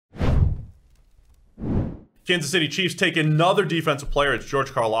Kansas City Chiefs take another defensive player. It's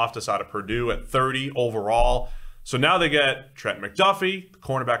George Karlaftis out of Purdue at 30 overall. So now they get Trent McDuffie, the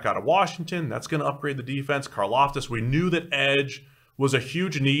cornerback out of Washington. That's going to upgrade the defense. Karlaftis, we knew that edge was a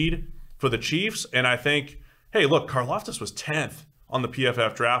huge need for the Chiefs. And I think, hey, look, Karlaftis was 10th on the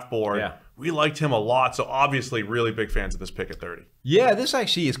PFF draft board. Yeah. We liked him a lot. So obviously really big fans of this pick at 30. Yeah, this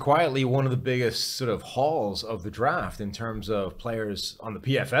actually is quietly one of the biggest sort of hauls of the draft in terms of players on the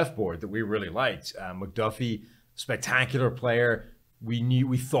PFF board that we really liked. McDuffie, spectacular player.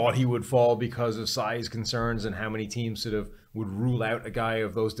 We thought he would fall because of size concerns and how many teams sort of would rule out a guy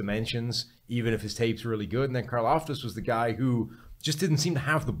of those dimensions, even if his tape's really good. And then Karlaftis was the guy who just didn't seem to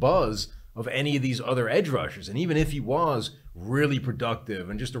have the buzz of any of these other edge rushers. And even if he was really productive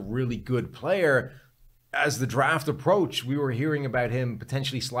and just a really good player, as the draft approached, we were hearing about him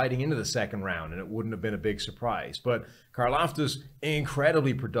potentially sliding into the second round, and it wouldn't have been a big surprise. But Karlaftis,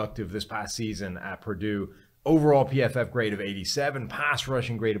 incredibly productive this past season at Purdue. Overall PFF grade of 87, pass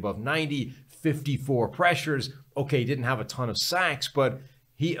rushing grade above 90, 54 pressures. Okay, didn't have a ton of sacks, but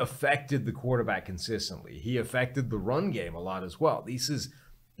he affected the quarterback consistently. He affected the run game a lot as well.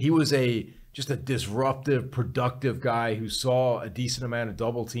 He was just a disruptive, productive guy who saw a decent amount of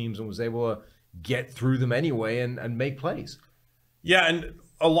double teams and was able to get through them anyway and make plays. Yeah, and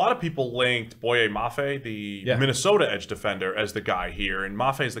a lot of people linked Boye Mafe, the Minnesota edge defender, as the guy here. And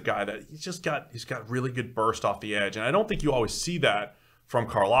Mafe is the guy that he's got really good burst off the edge. And I don't think you always see that from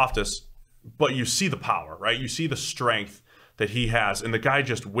Karlaftis, but you see the power, right? You see the strength that he has. And the guy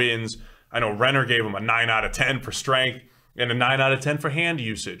just wins. I know Renner gave him a 9 out of 10 for strength and a 9 out of 10 for hand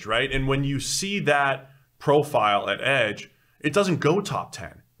usage, right? And when you see that profile at edge, it doesn't go top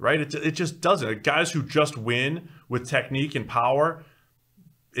 10, right? It just doesn't. Guys who just win with technique and power,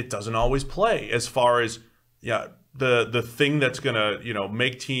 it doesn't always play as far as the thing that's gonna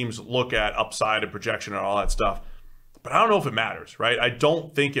make teams look at upside and projection and all that stuff. But I don't know if it matters, right? I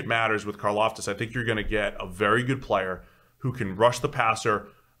don't think it matters with Karlaftis. I think you're gonna get a very good player who can rush the passer,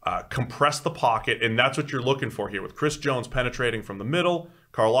 compress the pocket, and that's what you're looking for here with Chris Jones penetrating from the middle,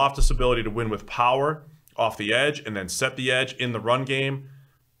 Karlaftis' ability to win with power off the edge and then set the edge in the run game.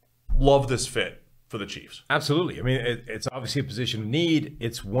 Love this fit for the Chiefs. Absolutely. I mean, it's obviously a position of need.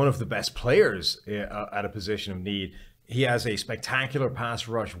 It's one of the best players at a position of need. He has a spectacular pass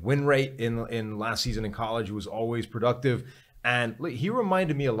rush win rate in last season in college. He was always productive. And he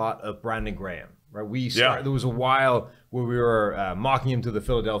reminded me a lot of Brandon Graham, right? There was a while where we were mocking him to the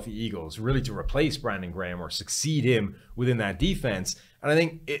Philadelphia Eagles, really to replace Brandon Graham or succeed him within that defense. And I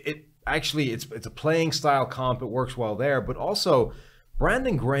think it's a playing style comp. It works well there. But also,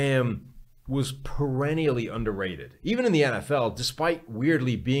 Brandon Graham was perennially underrated, even in the NFL, despite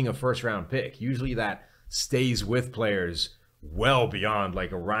weirdly being a first-round pick. Usually that stays with players well beyond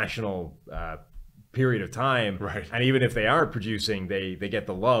like a rational period of time. Right. And even if they aren't producing, they get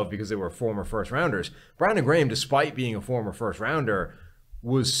the love because they were former first-rounders. Brandon Graham, despite being a former first-rounder,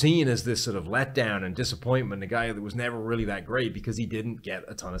 was seen as this sort of letdown and disappointment, a guy that was never really that great because he didn't get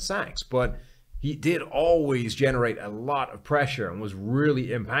a ton of sacks. But he did always generate a lot of pressure and was really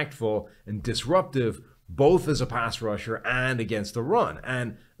impactful and disruptive, both as a pass rusher and against the run.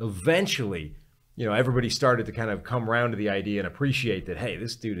 And eventually, everybody started to kind of come around to the idea and appreciate that, hey,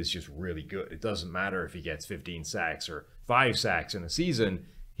 this dude is just really good. It doesn't matter if he gets 15 sacks or 5 sacks in a season.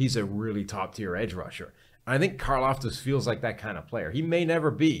 He's a really top-tier edge rusher. And I think Karlaftis feels like that kind of player. He may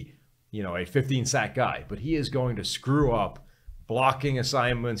never be, a 15-sack guy, but he is going to screw up blocking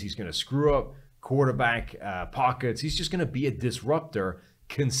assignments. He's going to screw up quarterback pockets. He's just going to be a disruptor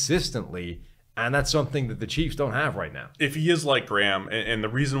consistently, and that's something that the Chiefs don't have right now. If he is like Graham, and the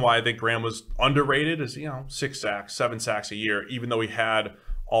reason why I think Graham was underrated is 6 sacks, 7 sacks a year, even though he had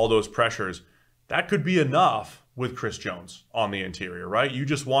all those pressures, that could be enough with Chris Jones on the interior, right? You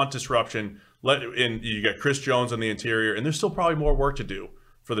just want disruption. You get Chris Jones on the interior, and there's still probably more work to do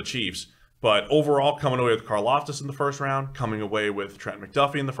for the Chiefs. But overall, coming away with Karlaftis in the first round, coming away with Trent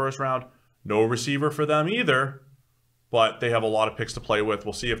McDuffie in the first round, no receiver for them either, but they have a lot of picks to play with.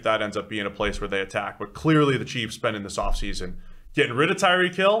 We'll see if that ends up being a place where they attack. But clearly the Chiefs spending this offseason getting rid of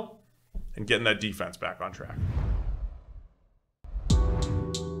Tyreek Hill and getting that defense back on track.